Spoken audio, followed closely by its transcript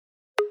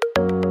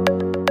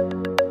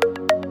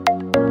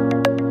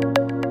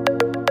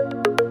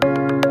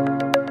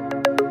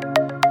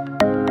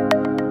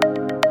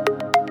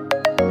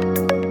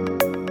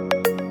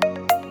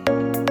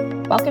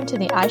to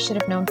the I Should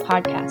Have Known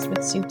podcast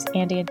with Soups,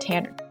 Andy, and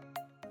Tanner.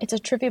 It's a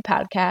trivia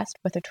podcast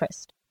with a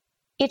twist.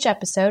 Each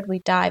episode, we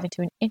dive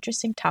into an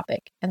interesting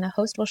topic, and the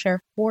host will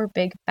share 4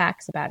 big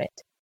facts about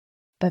it.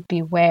 But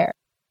beware,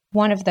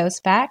 one of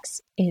those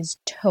facts is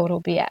total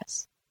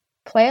BS.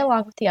 Play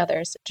along with the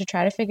others to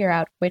try to figure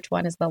out which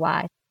one is the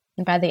lie.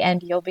 And by the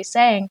end, you'll be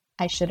saying,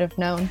 I should have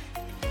known.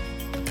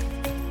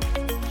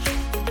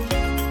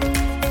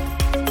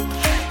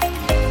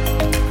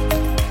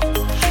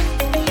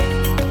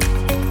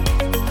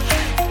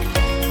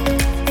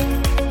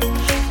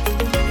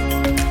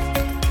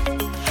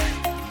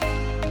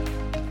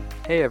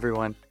 Hey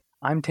everyone,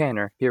 I'm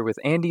Tanner, here with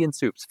Andy and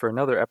Soups for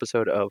another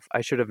episode of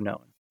I Should Have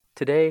Known.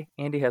 Today,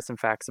 Andy has some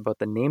facts about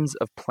the names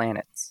of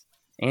planets.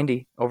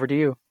 Andy, over to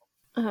you.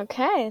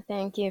 Okay,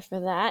 thank you for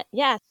that.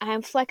 Yeah,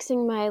 I'm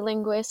flexing my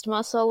linguist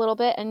muscle a little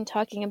bit and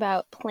talking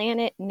about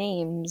planet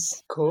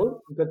names.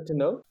 Cool, good to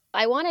know.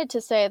 I wanted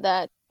to say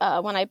that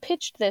when I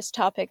pitched this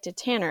topic to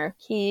Tanner,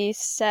 he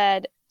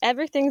said,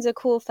 everything's a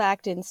cool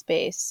fact in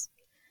space,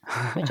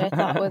 which I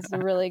thought was a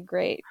really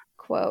great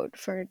quote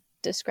for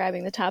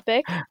describing the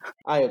topic.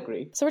 I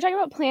agree. So we're talking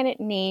about planet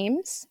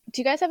names.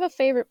 Do you guys have a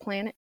favorite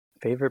planet?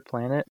 Favorite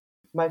planet?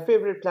 My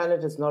favorite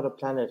planet is not a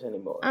planet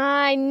anymore.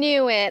 I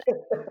knew it.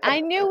 I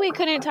knew we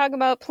couldn't talk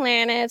about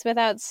planets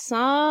without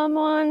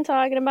someone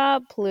talking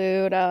about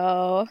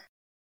Pluto.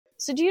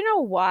 So do you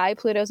know why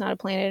Pluto's not a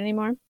planet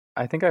anymore?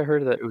 I think I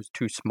heard that it was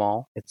too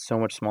small. It's so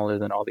much smaller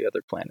than all the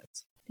other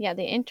planets. Yeah,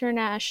 the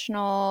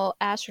International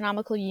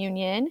Astronomical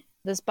Union,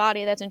 this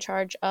body that's in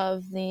charge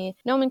of the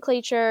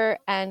nomenclature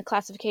and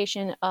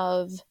classification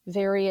of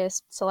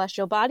various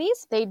celestial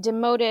bodies, they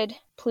demoted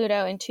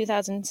Pluto in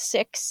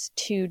 2006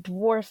 to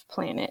dwarf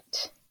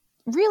planet.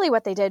 Really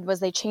what they did was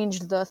they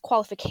changed the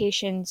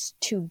qualifications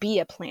to be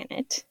a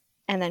planet,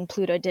 and then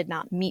Pluto did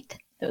not meet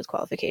those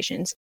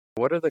qualifications.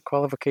 What are the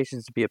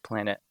qualifications to be a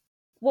planet?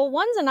 Well,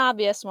 one's an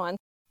obvious one.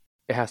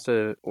 It has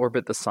to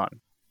orbit the sun.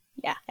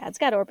 Yeah, it's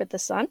got to orbit the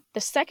sun.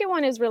 The second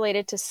one is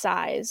related to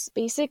size.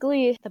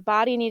 Basically, the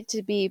body needs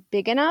to be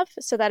big enough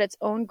so that its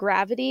own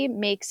gravity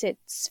makes it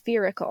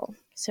spherical.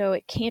 So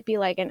it can't be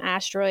like an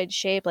asteroid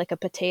shape like a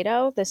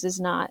potato. This is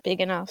not big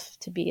enough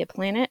to be a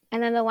planet.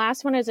 And then the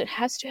last one is it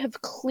has to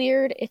have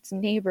cleared its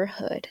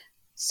neighborhood.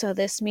 So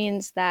this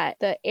means that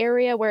the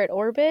area where it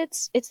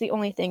orbits, it's the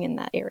only thing in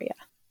that area.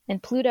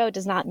 And Pluto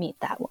does not meet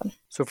that one.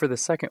 So for the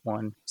second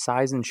one,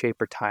 size and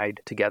shape are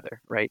tied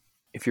together, right?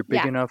 If you're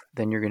big enough,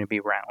 then you're going to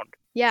be round.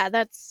 Yeah,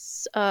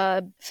 that's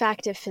a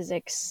fact of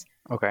physics.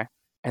 Okay.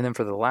 And then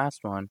for the last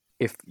one,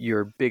 if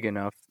you're big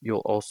enough,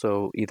 you'll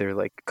also either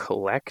like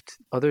collect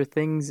other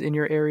things in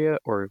your area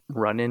or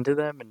run into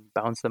them and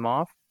bounce them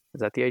off.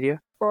 Is that the idea?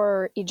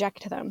 Or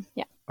eject them,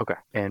 yeah. Okay.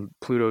 And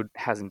Pluto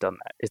hasn't done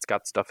that. It's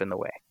got stuff in the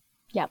way.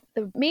 Yeah.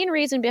 The main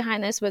reason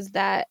behind this was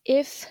that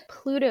if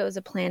Pluto is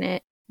a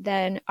planet,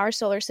 then our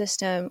solar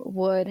system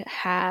would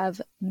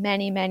have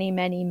many, many,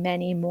 many,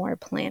 many more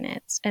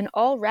planets. And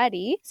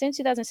already, since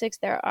 2006,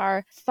 there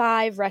are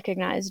 5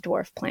 recognized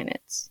dwarf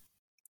planets.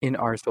 In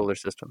our solar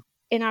system?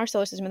 In our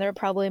solar system, there are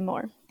probably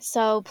more.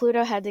 So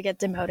Pluto had to get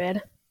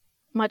demoted,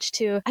 much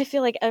to, I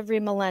feel like, every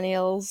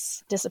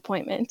millennial's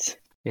disappointment.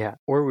 Yeah,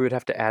 or we would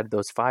have to add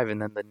those 5,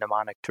 and then the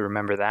mnemonic to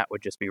remember that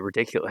would just be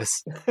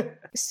ridiculous.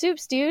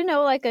 Soups, do you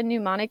know like a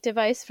mnemonic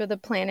device for the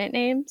planet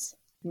names?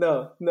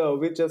 No,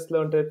 we just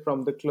learned it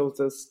from the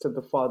closest to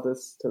the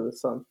farthest to the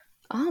sun.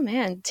 Oh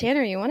man,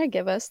 Tanner, you want to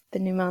give us the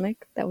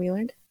mnemonic that we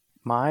learned?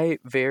 My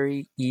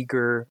very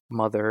eager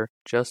mother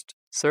just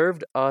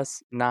served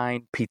us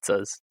 9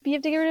 pizzas. You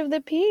have to get rid of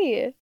the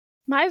P.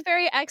 My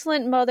very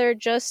excellent mother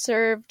just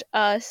served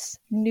us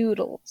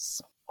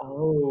noodles.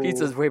 Oh.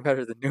 Pizza's way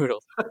better than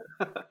noodles.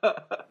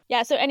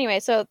 Yeah, so anyway,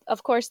 so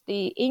of course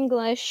the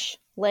English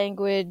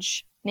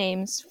language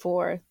names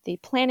for the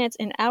planets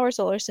in our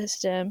solar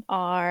system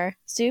are,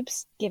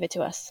 Soups, give it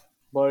to us.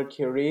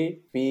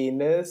 Mercury,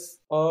 Venus,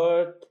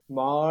 Earth,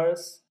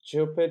 Mars,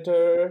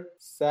 Jupiter,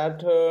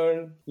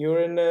 Saturn,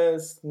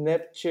 Uranus,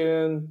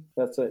 Neptune.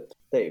 That's it.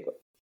 There you go.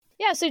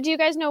 Yeah, so do you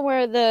guys know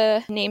where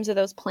the names of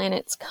those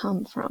planets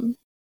come from?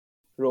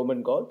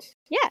 Roman gods?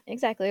 Yeah,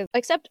 exactly.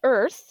 Except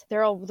Earth,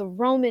 they're all the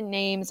Roman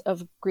names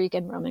of Greek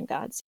and Roman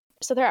gods.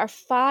 So there are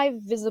 5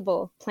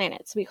 visible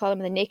planets. We call them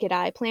the naked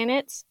eye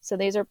planets. So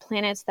these are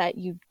planets that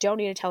you don't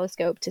need a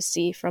telescope to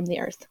see from the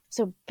Earth.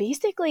 So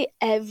basically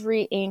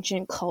every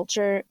ancient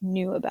culture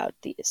knew about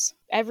these.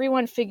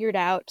 Everyone figured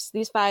out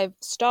these 5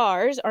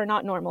 stars are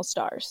not normal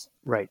stars.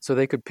 Right, so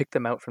they could pick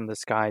them out from the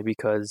sky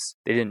because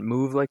they didn't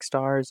move like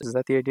stars. Is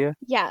that the idea?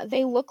 Yeah,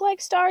 they look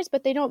like stars,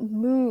 but they don't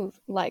move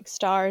like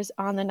stars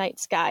on the night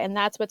sky, and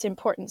that's what's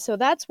important. So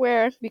that's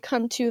where we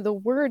come to the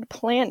word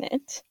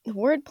planet. The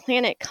word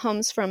planet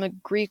comes from a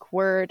Greek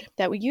word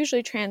that we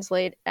usually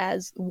translate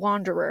as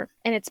wanderer,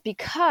 and it's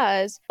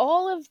because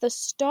all of the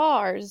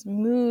stars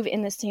move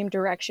in the same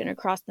direction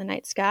across the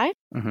night sky,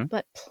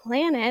 but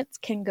planets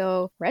can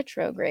go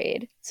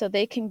retrograde, so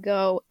they can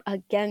go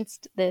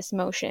against this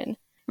motion.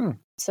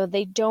 So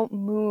they don't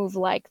move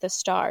like the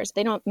stars.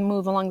 They don't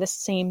move along the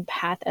same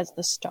path as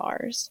the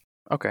stars.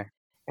 Okay.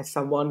 As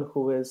someone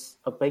who is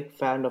a big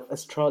fan of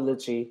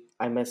astrology,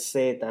 I must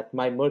say that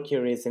my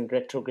Mercury is in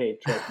retrograde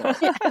right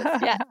now.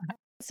 Yeah.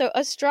 So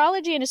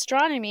astrology and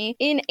astronomy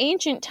in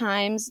ancient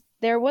times,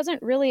 there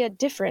wasn't really a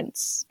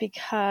difference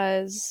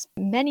because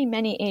many,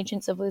 many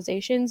ancient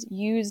civilizations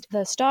used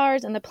the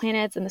stars and the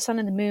planets and the sun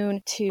and the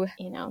moon to,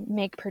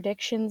 make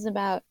predictions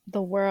about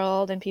the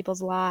world and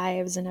people's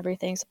lives and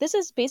everything. So this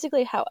is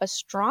basically how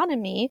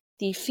astronomy,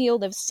 the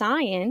field of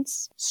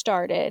science,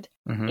 started.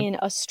 In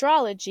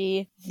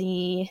astrology,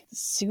 the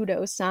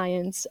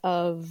pseudoscience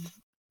of...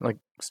 Like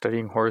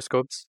studying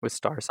horoscopes with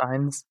star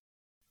signs?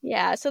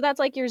 Yeah, so that's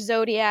like your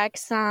zodiac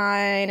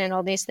sign and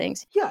all these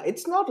things. Yeah,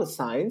 it's not a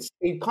science.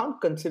 You can't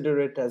consider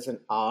it as an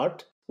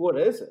art. What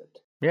is it?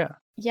 Yeah.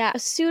 Yeah, a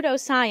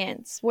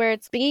pseudoscience where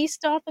it's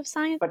based off of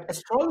science. But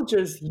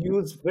astrologers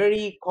use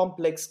very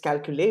complex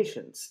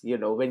calculations.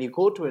 When you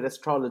go to an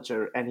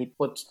astrologer and he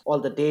puts all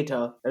the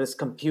data in his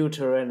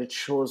computer and it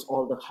shows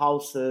all the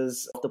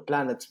houses of the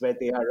planets where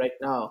they are right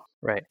now.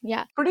 Right.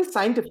 Yeah. Pretty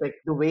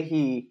scientific the way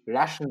he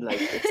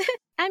rationalizes.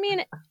 I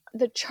mean,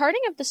 the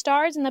charting of the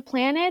stars and the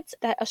planets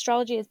that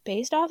astrology is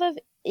based off of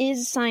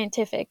is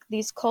scientific.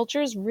 These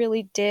cultures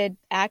really did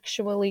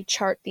actually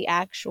chart the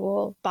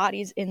actual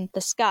bodies in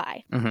the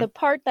sky. The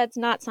part that's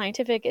not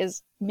scientific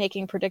is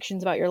making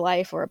predictions about your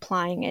life or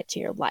applying it to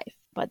your life.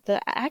 But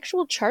the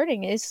actual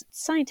charting is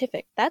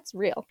scientific. That's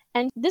real.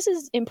 And this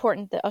is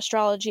important. The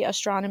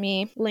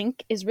astrology-astronomy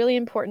link is really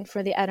important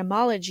for the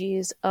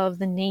etymologies of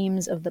the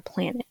names of the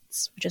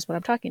planets, which is what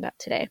I'm talking about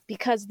today.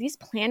 Because these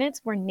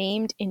planets were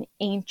named in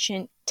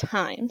ancient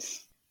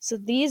times. So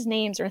these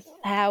names are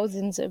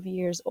thousands of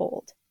years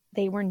old.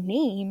 They were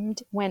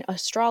named when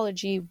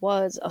astrology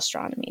was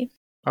astronomy.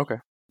 Okay.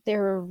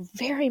 They're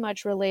very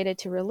much related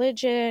to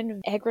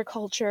religion,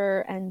 agriculture,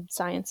 and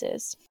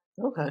sciences.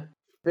 Okay.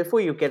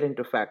 Before you get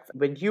into facts,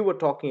 when you were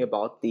talking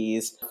about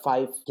these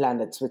 5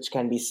 planets which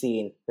can be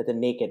seen with the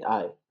naked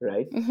eye,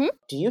 right?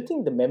 Do you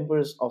think the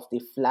members of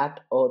the Flat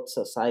Earth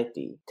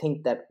Society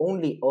think that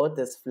only Earth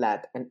is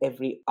flat and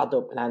every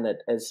other planet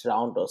is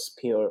round or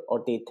sphere,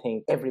 or they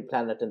think every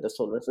planet in the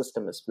solar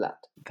system is flat?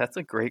 That's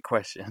a great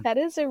question. That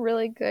is a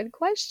really good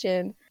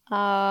question.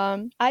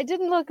 I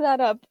didn't look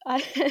that up.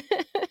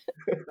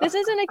 This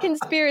isn't a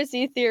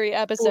conspiracy theory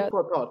episode. Food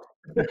for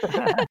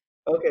thought.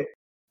 Okay.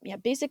 Yeah,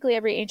 basically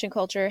every ancient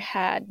culture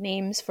had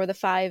names for the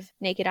 5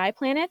 naked eye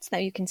planets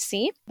that you can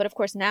see. But of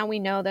course, now we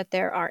know that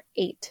there are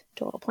 8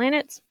 total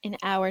planets in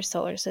our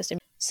solar system.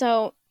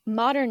 So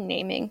modern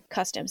naming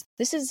customs.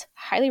 This is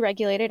highly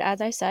regulated,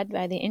 as I said,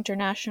 by the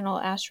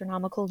International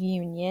Astronomical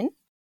Union.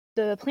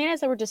 The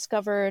planets that were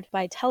discovered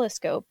by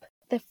telescope,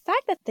 the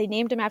fact that they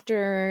named them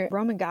after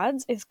Roman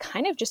gods is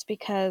kind of just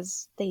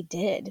because they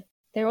did.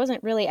 There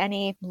wasn't really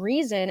any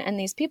reason, and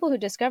these people who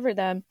discovered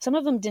them, some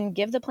of them didn't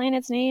give the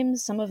planets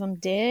names, some of them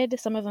did,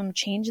 some of them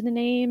changed the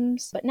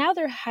names, but now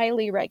they're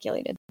highly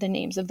regulated, the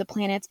names of the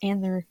planets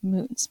and their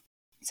moons.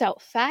 So,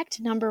 fact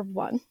number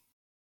 1,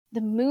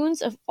 the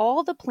moons of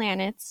all the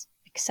planets,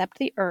 except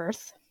the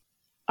Earth,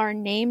 are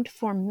named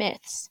for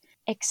myths,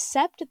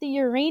 except the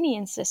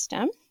Uranian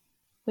system,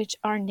 which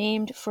are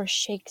named for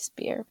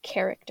Shakespeare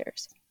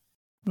characters.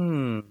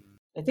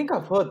 I think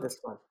I've heard this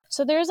one.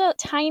 So there's a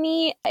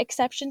tiny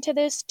exception to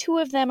this. 2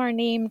 of them are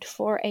named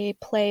for a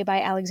play by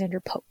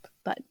Alexander Pope,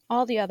 but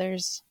all the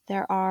others,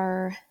 there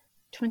are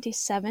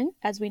 27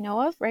 as we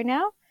know of right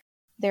now.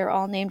 They're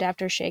all named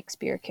after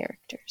Shakespeare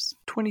characters.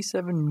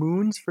 27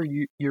 moons for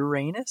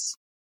Uranus?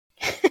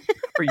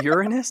 For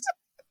Uranus?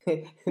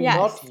 Yes.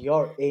 Not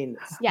your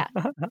anus. Yeah.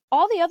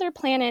 All the other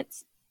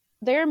planets,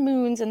 their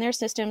moons and their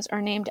systems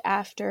are named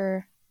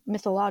after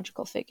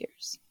mythological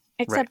figures,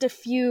 except a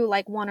few,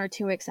 like 1 or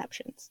 2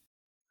 exceptions.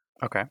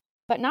 Okay.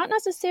 But not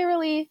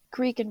necessarily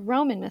Greek and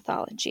Roman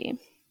mythology.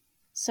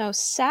 So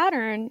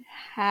Saturn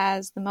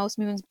has the most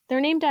moons. They're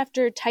named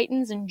after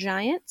titans and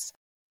giants.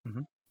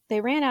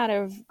 They ran out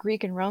of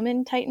Greek and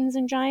Roman titans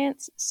and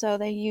giants, so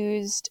they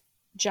used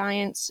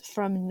giants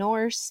from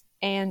Norse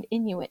and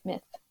Inuit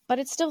myth. But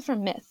it's still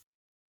from myth.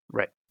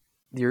 Right.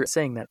 You're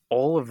saying that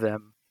all of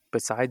them,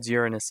 besides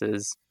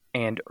Uranus's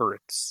and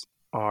Earth's,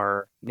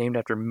 are named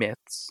after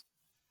myths.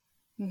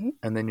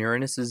 And then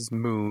Uranus's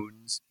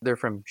moons, they're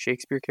from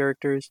Shakespeare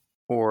characters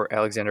or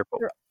Alexander Pope?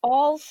 They're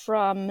all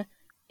from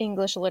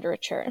English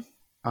literature.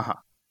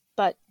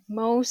 But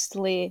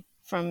mostly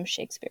from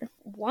Shakespeare.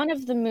 One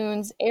of the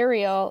moons,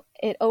 Ariel,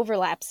 it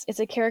overlaps.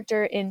 It's a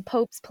character in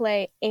Pope's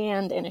play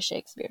and in a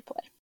Shakespeare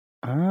play.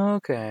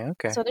 Okay.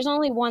 So there's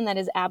only one that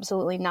is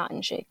absolutely not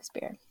in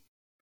Shakespeare.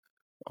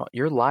 Well,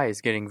 your lie is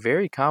getting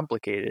very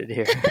complicated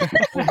here.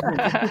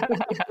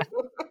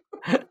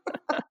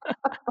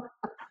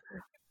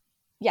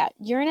 Yeah,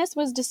 Uranus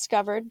was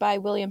discovered by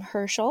William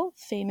Herschel,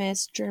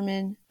 famous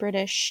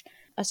German-British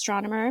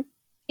astronomer,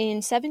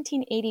 in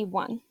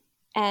 1781.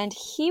 And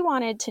he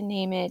wanted to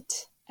name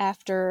it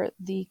after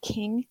the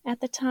king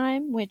at the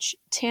time, which,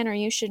 Tanner,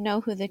 you should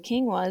know who the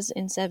king was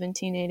in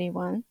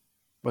 1781.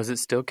 Was it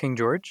still King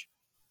George?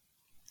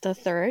 The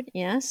third,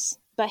 yes.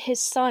 but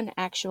his son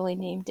actually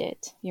named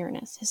it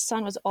Uranus. His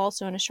son was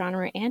also an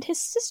astronomer, and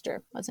his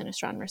sister was an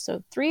astronomer.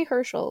 So 3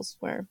 Herschels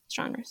were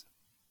astronomers.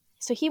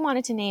 So he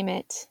wanted to name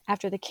it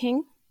after the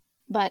king,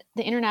 but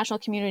the international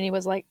community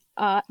was like,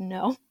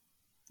 no,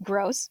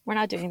 gross, we're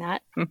not doing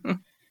that.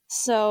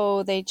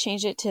 So they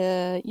changed it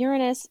to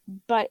Uranus,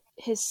 but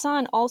his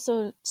son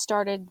also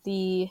started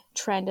the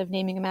trend of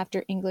naming him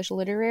after English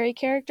literary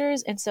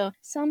characters. And so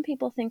some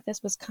people think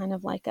this was kind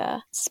of like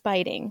a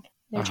spiting.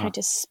 They're trying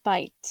to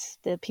spite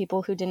the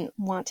people who didn't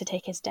want to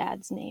take his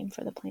dad's name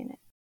for the planet.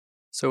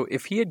 So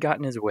if he had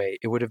gotten his way,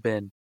 it would have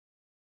been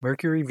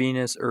Mercury,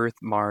 Venus, Earth,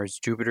 Mars,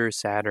 Jupiter,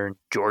 Saturn,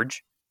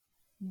 George?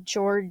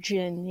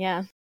 Georgian,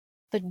 yeah.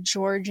 The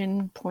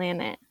Georgian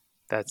planet.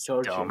 That's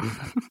Georgian.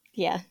 dumb.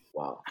 Yeah.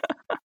 Wow.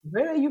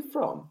 Where are you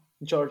from?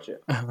 Georgia.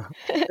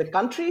 The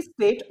country,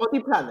 state, or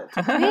the planet?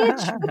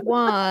 Which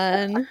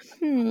one?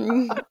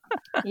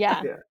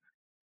 Yeah. Yeah.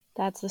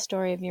 That's the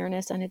story of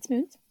Uranus and its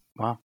moons.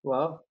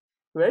 Wow.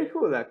 Very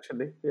cool,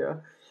 actually. Yeah.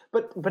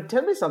 But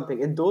tell me something.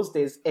 In those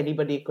days,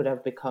 anybody could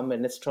have become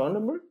an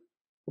astronomer?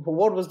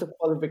 What was the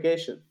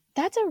qualification?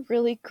 That's a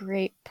really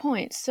great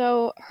point.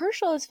 So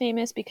Herschel is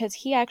famous because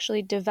he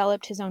actually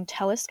developed his own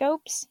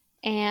telescopes.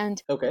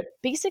 And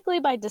basically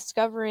by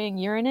discovering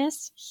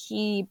Uranus,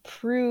 he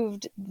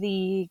proved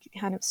the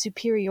kind of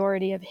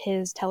superiority of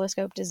his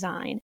telescope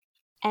design.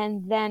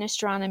 And then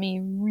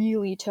astronomy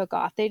really took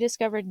off. They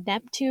discovered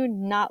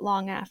Neptune not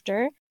long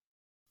after,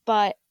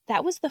 but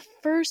that was the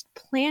first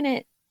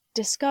planet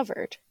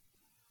discovered.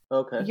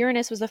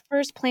 Uranus was the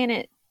first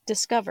planet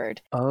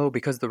discovered. Oh,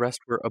 because the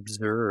rest were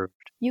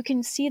observed. You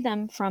can see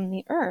them from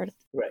the Earth.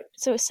 Right.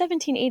 So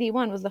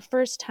 1781 was the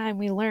first time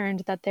we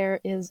learned that there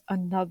is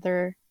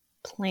another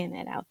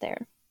planet out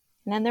there.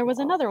 And then there was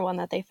another one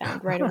that they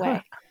found right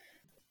away.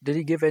 Did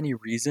he give any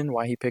reason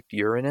why he picked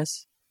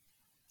Uranus?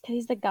 Because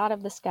he's the god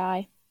of the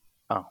sky.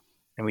 Oh,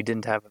 and we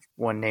didn't have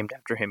one named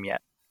after him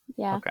yet.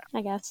 Yeah,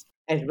 I guess.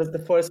 And it was the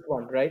first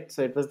one, right?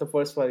 So it was the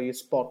first one you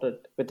spotted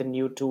with a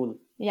new tool.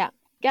 Yeah.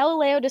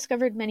 Galileo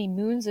discovered many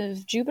moons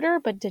of Jupiter,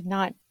 but did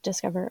not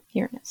discover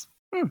Uranus.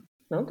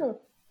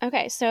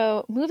 Okay,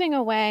 so moving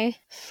away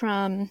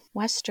from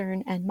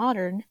Western and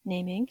modern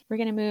naming, we're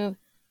going to move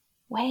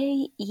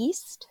way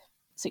east.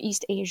 So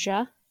East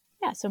Asia.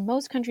 Yeah, so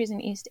most countries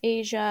in East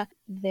Asia,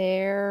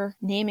 their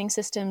naming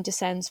system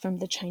descends from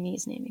the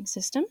Chinese naming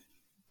system.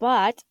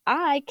 But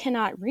I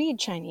cannot read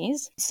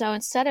Chinese. So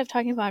instead of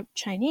talking about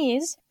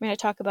Chinese, I'm going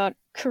to talk about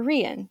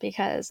Korean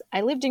because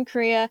I lived in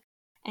Korea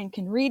and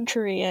can read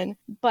Korean,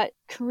 but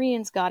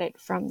Koreans got it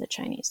from the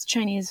Chinese. The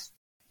Chinese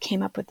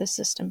came up with the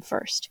system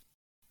first.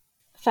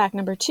 Fact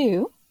number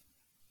 2,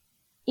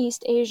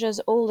 East Asia's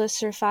oldest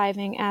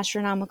surviving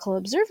astronomical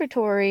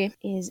observatory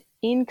is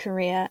in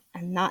Korea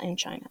and not in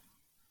China.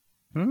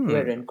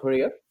 Where in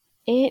Korea?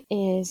 It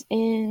is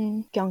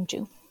in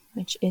Gyeongju,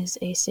 which is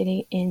a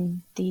city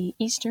in the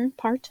eastern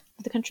part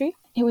of the country.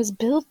 It was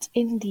built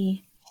in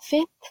the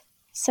 5th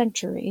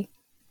century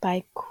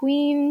by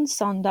Queen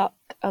Sondok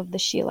of the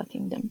Shilla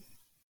Kingdom.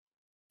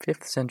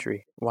 5th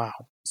century.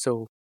 Wow.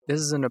 So this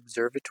is an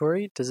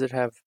observatory? Does it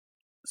have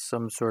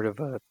some sort of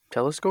a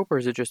telescope, or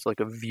is it just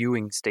like a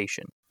viewing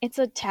station? It's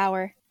a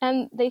tower.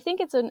 And they think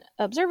it's an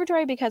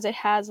observatory because it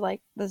has, like,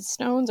 the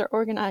stones are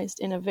organized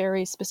in a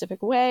very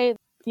specific way.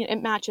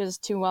 It matches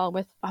too well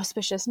with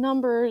auspicious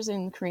numbers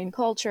in Korean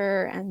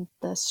culture and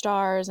the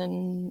stars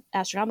and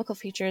astronomical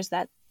features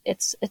that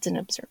it's an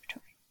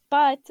observatory.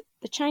 But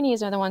the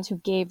Chinese are the ones who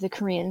gave the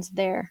Koreans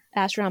their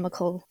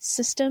astronomical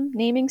system,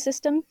 naming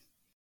system.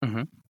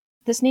 Mm-hmm.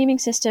 This naming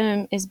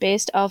system is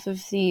based off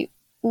of the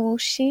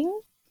Wuxing.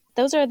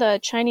 Those are the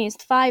Chinese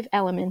 5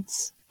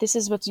 elements. This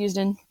is what's used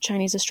in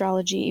Chinese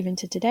astrology even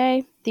to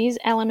today. These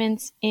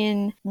elements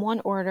in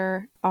one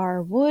order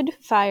are wood,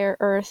 fire,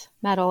 earth,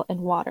 metal,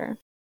 and water.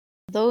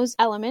 Those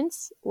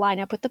elements line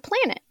up with the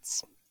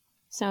planets.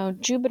 So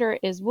Jupiter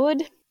is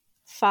wood,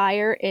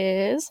 fire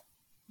is...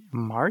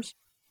 Mars?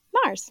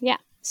 Mars, yeah.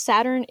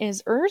 Saturn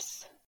is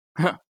earth.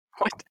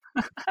 What?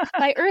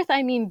 By earth,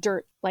 I mean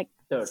dirt, like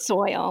Dirt.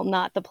 soil,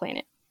 not the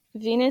planet.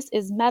 Venus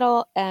is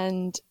metal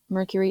and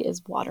Mercury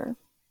is water.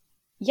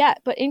 Yeah,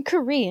 but in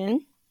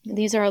Korean,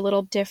 these are a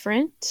little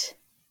different.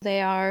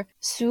 They are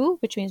su,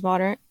 which means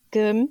water,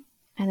 gum,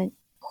 and then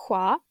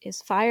hwa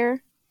is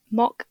fire,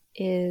 mok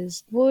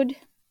is wood,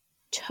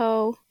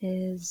 to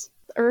is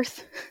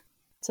earth.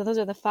 So those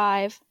are the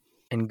 5.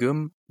 And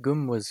gum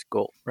was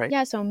gold, right?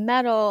 Yeah, so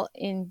metal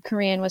in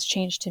Korean was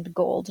changed to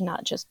gold,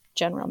 not just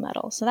general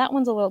metal. So that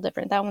one's a little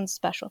different. That one's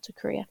special to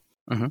Korea.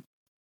 Mm-hmm.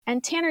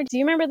 And Tanner, do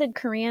you remember the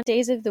Korean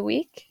days of the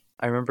week?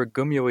 I remember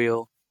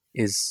Gumyoil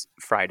is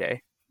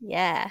Friday.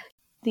 Yeah.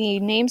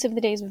 The names of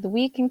the days of the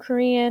week in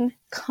Korean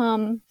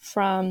come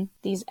from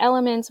these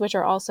elements, which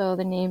are also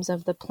the names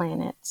of the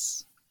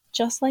planets,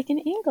 just like in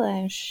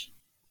English.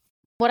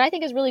 What I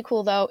think is really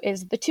cool, though,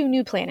 is the 2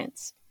 new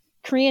planets.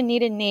 Korean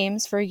needed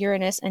names for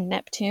Uranus and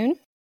Neptune,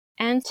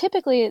 and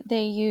typically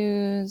they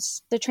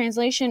use the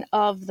translation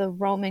of the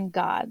Roman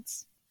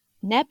gods.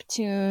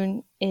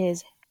 Neptune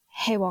is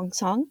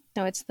Haewongseong,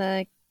 so it's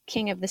the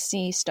king of the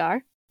sea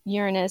star.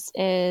 Uranus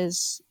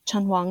is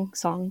Chunwang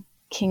Song,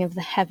 king of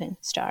the heaven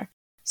star.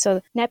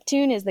 So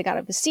Neptune is the god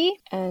of the sea,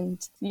 and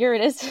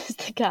Uranus is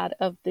the god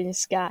of the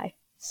sky.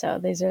 So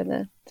these are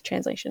the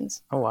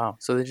translations. Oh, wow.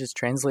 So they just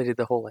translated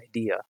the whole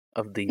idea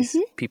of these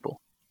people.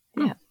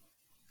 Yeah.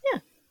 Yeah.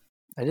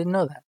 I didn't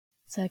know that.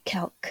 It's a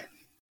calc.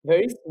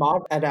 Very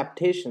smart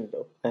adaptation,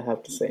 though, I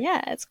have to say.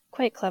 Yeah, it's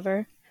quite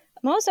clever.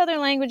 Most other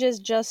languages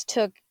just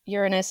took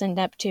Uranus and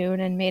Neptune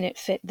and made it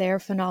fit their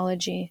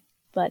phonology.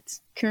 But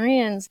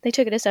Koreans, they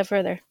took it a step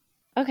further.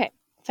 Okay,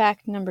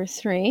 fact number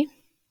 3.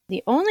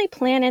 The only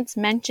planets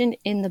mentioned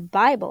in the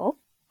Bible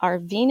are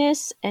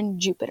Venus and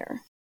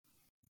Jupiter.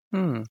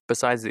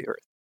 Besides the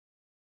Earth.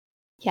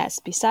 Yes,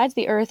 besides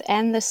the Earth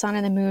and the Sun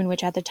and the Moon,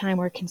 which at the time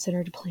were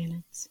considered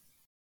planets.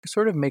 It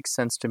sort of makes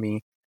sense to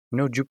me.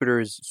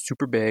 Jupiter is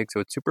super big, so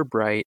it's super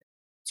bright,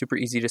 super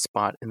easy to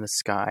spot in the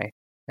sky.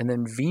 And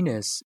then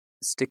Venus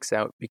sticks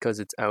out because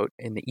it's out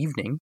in the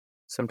evening.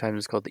 Sometimes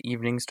it's called the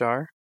evening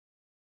star.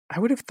 I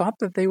would have thought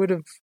that they would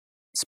have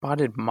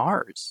spotted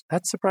Mars.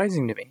 That's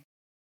surprising to me.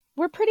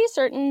 We're pretty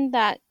certain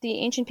that the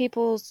ancient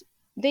peoples,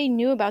 they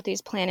knew about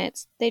these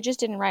planets. They just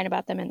didn't write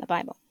about them in the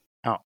Bible.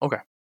 Oh, okay.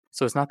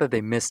 So it's not that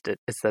they missed it,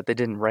 it's that they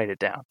didn't write it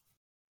down.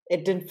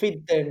 It didn't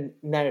fit their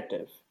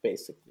narrative,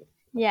 basically.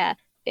 Yeah.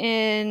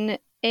 In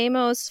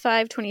Amos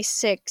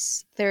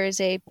 5:26, there is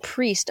a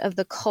priest of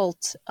the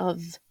cult of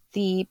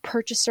the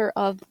purchaser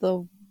of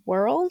the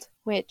world,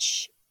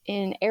 which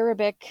in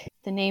Arabic,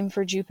 the name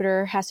for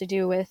Jupiter has to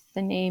do with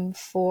the name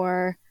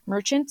for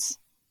merchants.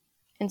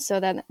 And so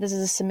that this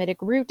is a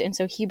Semitic root, and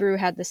so Hebrew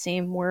had the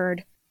same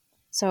word.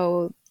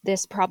 So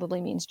this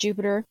probably means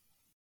Jupiter.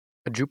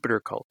 A Jupiter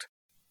cult.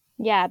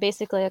 Yeah,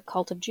 basically a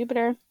cult of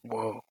Jupiter.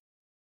 Whoa.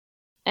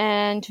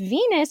 And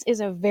Venus is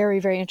a very,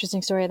 very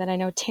interesting story that I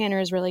know Tanner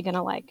is really going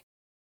to like.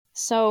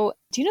 So,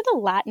 do you know the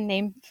Latin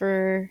name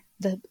for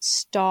the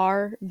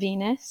star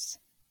Venus?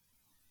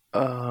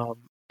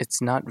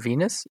 It's not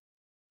Venus?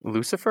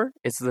 Lucifer?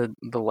 It's the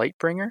light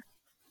bringer?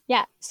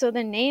 Yeah, so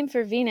the name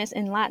for Venus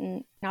in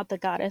Latin, not the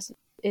goddess,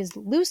 is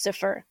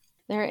Lucifer.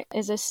 There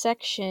is a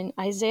section,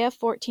 Isaiah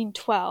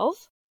 14:12,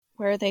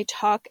 where they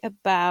talk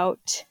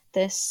about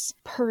this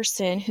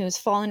person who's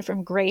fallen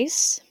from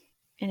grace,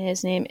 and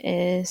his name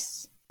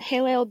is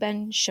Halel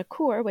ben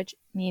Shakur, which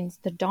means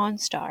the dawn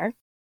star.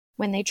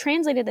 When they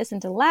translated this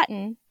into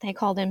Latin, they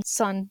called him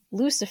son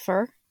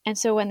Lucifer, and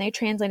so when they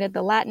translated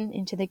the Latin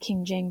into the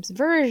King James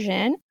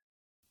Version,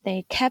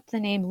 they kept the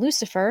name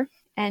Lucifer,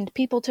 and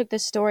people took the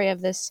story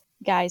of this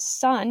guy's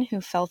son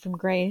who fell from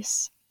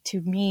grace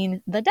to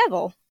mean the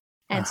devil.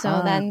 And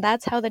so then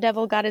that's how the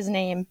devil got his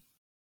name.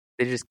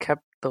 They just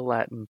kept the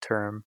Latin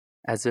term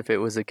as if it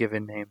was a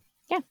given name.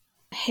 Yeah.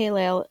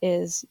 Halel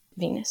is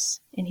Venus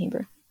in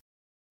Hebrew.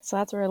 So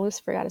that's where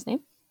Lucifer got his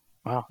name.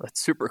 Wow,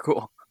 that's super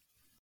cool.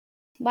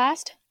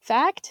 Last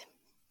fact.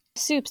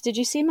 Soups, did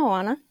you see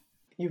Moana?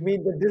 You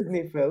mean the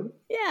Disney film?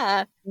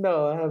 Yeah.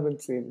 No, I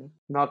haven't seen it.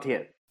 Not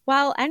yet.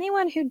 Well,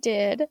 anyone who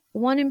did,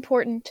 one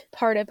important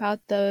part about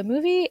the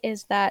movie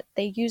is that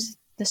they use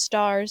the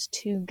stars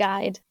to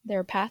guide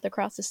their path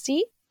across the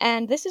sea.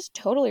 And this is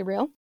totally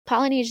real.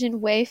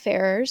 Polynesian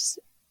wayfarers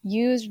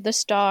used the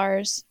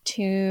stars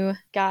to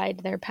guide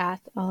their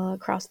path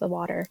across the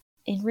water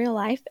in real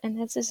life, and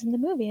this is in the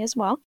movie as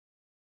well.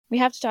 We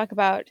have to talk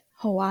about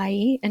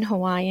Hawaii and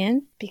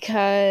Hawaiian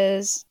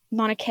because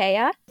Mauna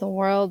Kea, the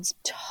world's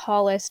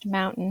tallest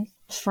mountain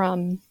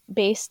from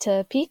base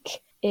to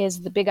peak,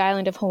 is the big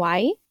island of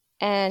Hawaii,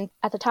 and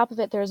at the top of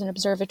it there's an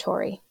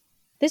observatory.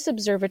 This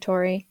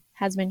observatory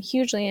has been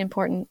hugely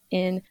important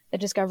in the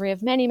discovery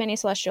of many, many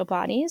celestial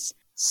bodies.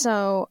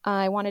 So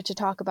I wanted to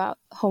talk about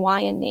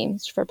Hawaiian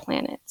names for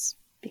planets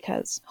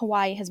because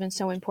Hawaii has been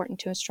so important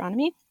to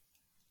astronomy.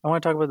 I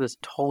want to talk about this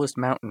tallest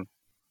mountain.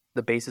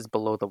 The base is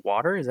below the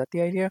water. Is that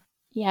the idea?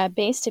 Yeah,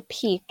 base to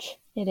peak,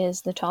 it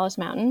is the tallest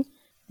mountain,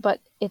 but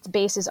its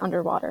base is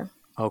underwater.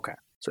 Okay.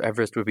 So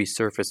Everest would be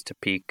surface to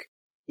peak.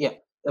 Yeah,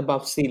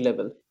 above sea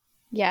level.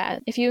 Yeah,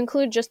 if you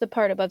include just the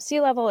part above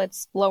sea level,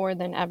 it's lower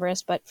than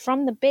Everest, but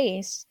from the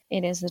base,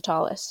 it is the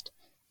tallest.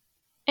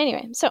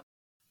 Anyway, so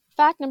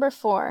fact number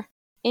 4.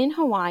 In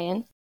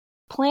Hawaiian,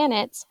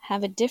 planets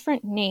have a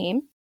different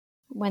name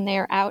when they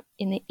are out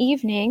in the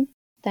evening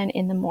than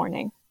in the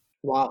morning.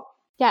 Wow.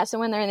 Yeah, so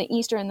when they're in the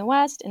east or in the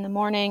west, in the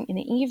morning, in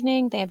the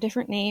evening, they have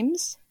different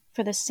names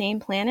for the same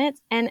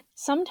planets. And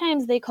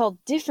sometimes they call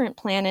different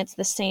planets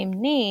the same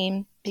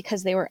name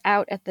because they were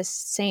out at the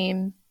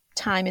same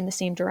time in the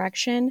same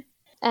direction.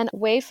 And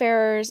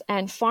wayfarers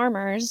and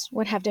farmers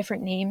would have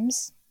different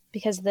names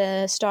because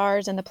the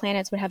stars and the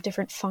planets would have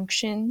different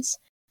functions.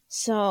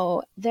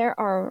 So there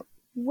are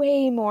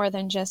way more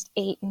than just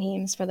 8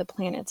 names for the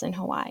planets in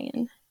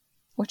Hawaiian,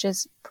 which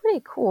is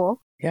pretty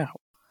cool. Yeah.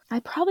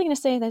 I'm probably going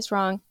to say this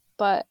wrong,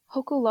 but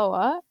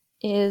Hokuloa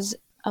is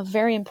a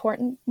very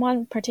important one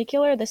in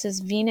particular. This is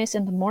Venus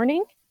in the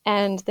morning,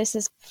 and this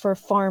is for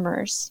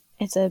farmers.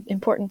 It's an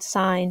important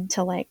sign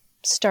to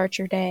start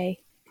your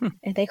day.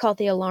 And they call it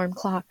the alarm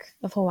clock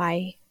of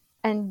Hawaii.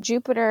 And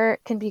Jupiter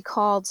can be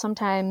called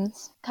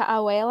sometimes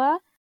Ka'awela,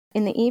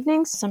 in the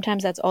evenings.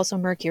 Sometimes that's also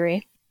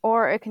Mercury.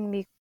 Or it can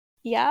be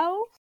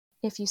Yao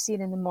if you see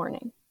it in the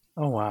morning.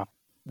 Oh, wow.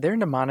 Their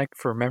mnemonic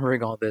for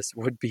remembering all this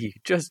would be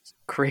just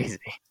crazy.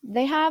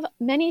 They have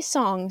many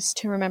songs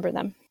to remember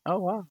them. Oh,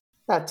 wow.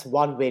 That's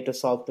one way to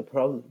solve the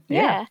problem.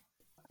 Yeah.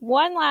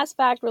 One last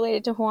fact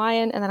related to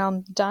Hawaiian, and then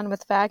I'm done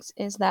with facts,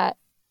 is that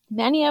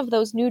many of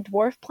those new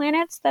dwarf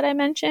planets that I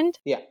mentioned,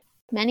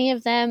 many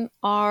of them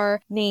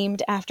are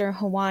named after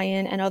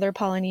Hawaiian and other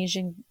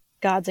Polynesian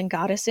gods and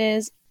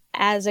goddesses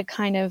as a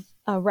kind of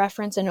a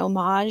reference and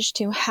homage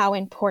to how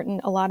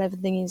important a lot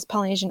of these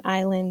Polynesian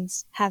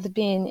islands have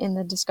been in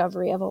the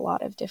discovery of a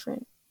lot of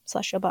different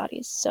celestial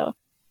bodies. So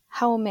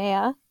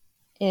Haumea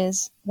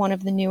is one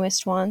of the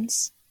newest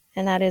ones,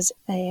 and that is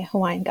a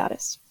Hawaiian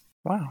goddess.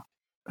 Wow.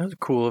 That was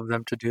cool of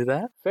them to do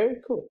that. Very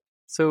cool.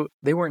 So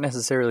they weren't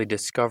necessarily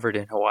discovered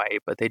in Hawaii,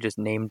 but they just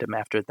named them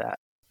after that.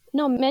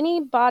 No, many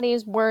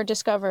bodies were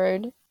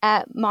discovered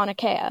at Mauna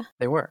Kea.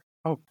 They were?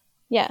 Oh.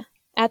 Yeah,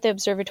 at the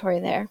observatory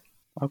there.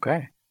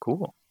 Okay,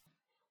 cool.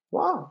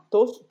 Wow,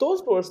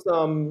 those were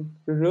some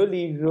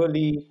really,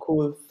 really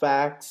cool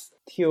facts,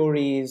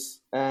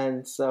 theories,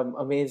 and some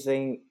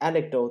amazing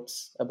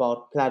anecdotes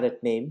about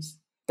planet names.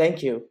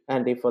 Thank you,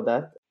 Andy, for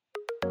that.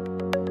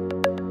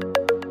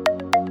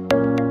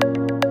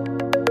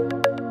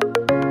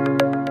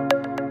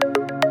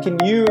 Can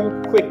you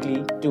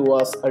quickly do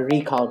us a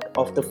recount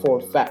of the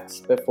 4 facts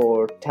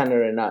before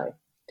Tanner and I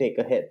take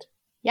a hit?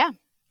 Yeah,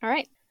 all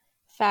right.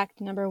 Fact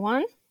number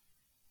 1.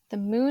 The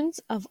moons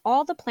of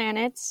all the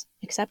planets,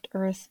 except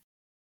Earth,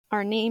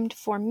 are named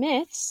for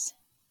myths,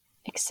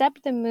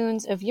 except the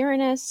moons of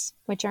Uranus,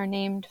 which are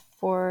named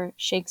for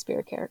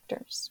Shakespeare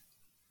characters.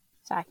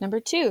 Fact number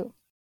 2.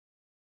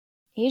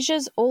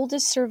 Asia's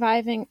oldest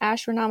surviving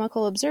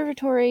astronomical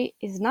observatory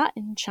is not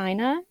in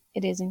China,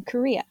 it is in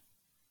Korea.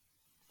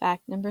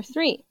 Fact number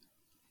 3.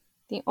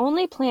 The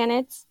only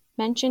planets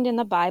mentioned in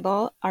the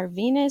Bible are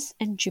Venus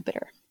and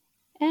Jupiter.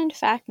 And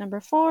fact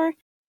number 4.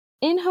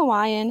 In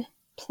Hawaiian,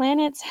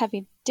 planets have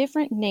a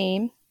different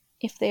name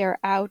if they are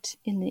out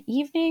in the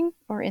evening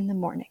or in the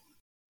morning.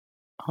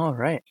 All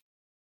right.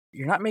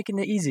 You're not making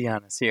it easy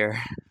on us here.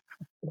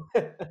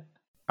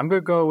 I'm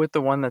going to go with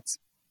the one that's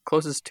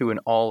closest to an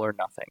all or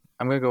nothing.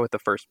 I'm going to go with the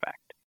first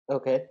fact.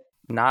 Okay.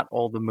 Not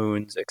all the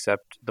moons,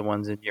 except the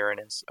ones in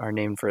Uranus, are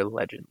named for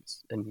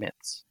legends and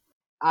myths.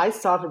 I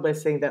started by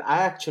saying that I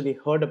actually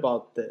heard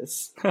about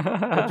this.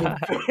 I'd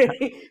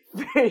be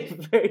very,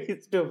 very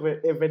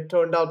stupid if it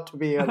turned out to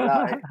be a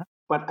lie.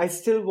 But I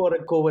still want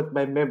to go with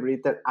my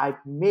memory that I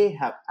may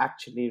have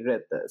actually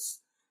read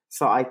this.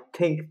 So I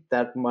think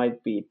that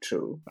might be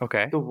true.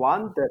 Okay. The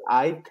one that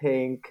I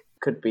think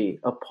could be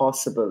a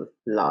possible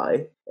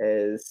lie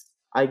is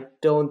I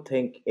don't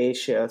think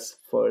Asia's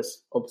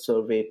first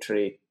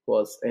observatory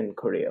was in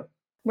Korea.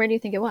 Where do you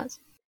think it was?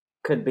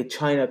 Could be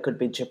China, could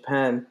be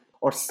Japan,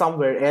 or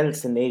somewhere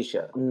else in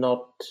Asia,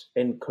 not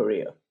in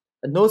Korea.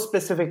 No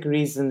specific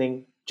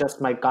reasoning,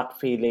 just my gut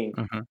feeling.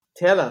 Mm-hmm.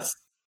 Tell us.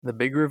 The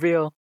big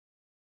reveal.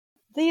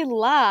 The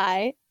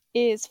lie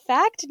is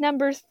fact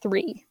number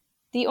 3.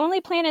 The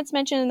only planets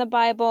mentioned in the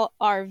Bible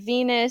are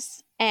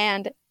Venus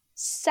and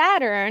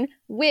Saturn,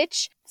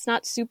 which it's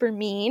not super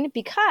mean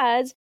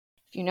because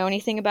if you know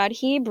anything about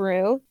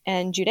Hebrew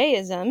and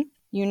Judaism,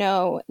 you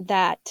know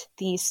that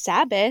the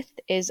Sabbath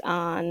is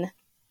on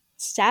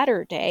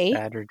Saturday.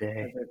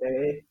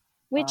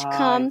 Which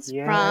comes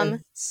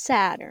from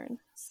Saturn.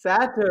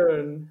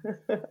 Saturn.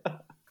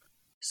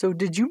 So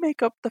did you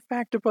make up the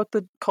fact about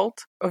the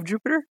cult of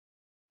Jupiter?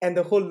 And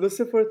the whole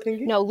Lucifer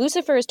thing? No,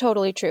 Lucifer is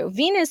totally true.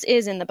 Venus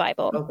is in the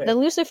Bible. Okay. The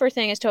Lucifer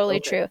thing is totally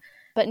true.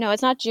 But no,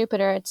 it's not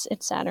Jupiter, it's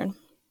Saturn.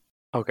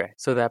 Okay,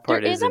 so that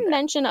part is a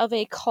mention of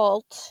a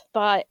cult,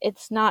 but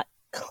it's not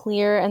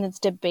clear and it's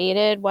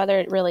debated whether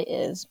it really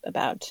is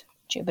about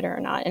Jupiter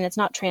or not. And it's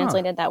not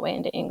translated that way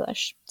into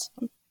English. So.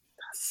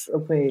 That's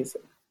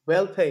amazing.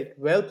 Well played,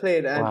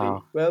 Andy.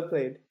 Wow. Well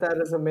played. That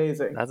is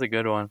amazing. That's a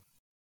good one.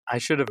 I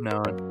should have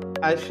known.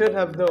 I should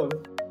have known.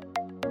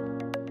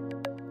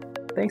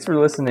 Thanks for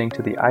listening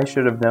to the I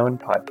Should Have Known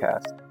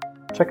podcast.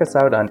 Check us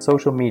out on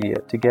social media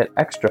to get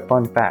extra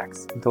fun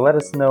facts and to let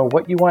us know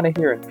what you want to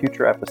hear in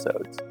future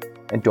episodes.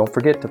 And don't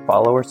forget to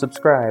follow or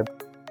subscribe.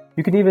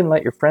 You can even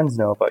let your friends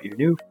know about your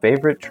new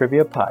favorite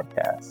trivia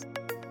podcast.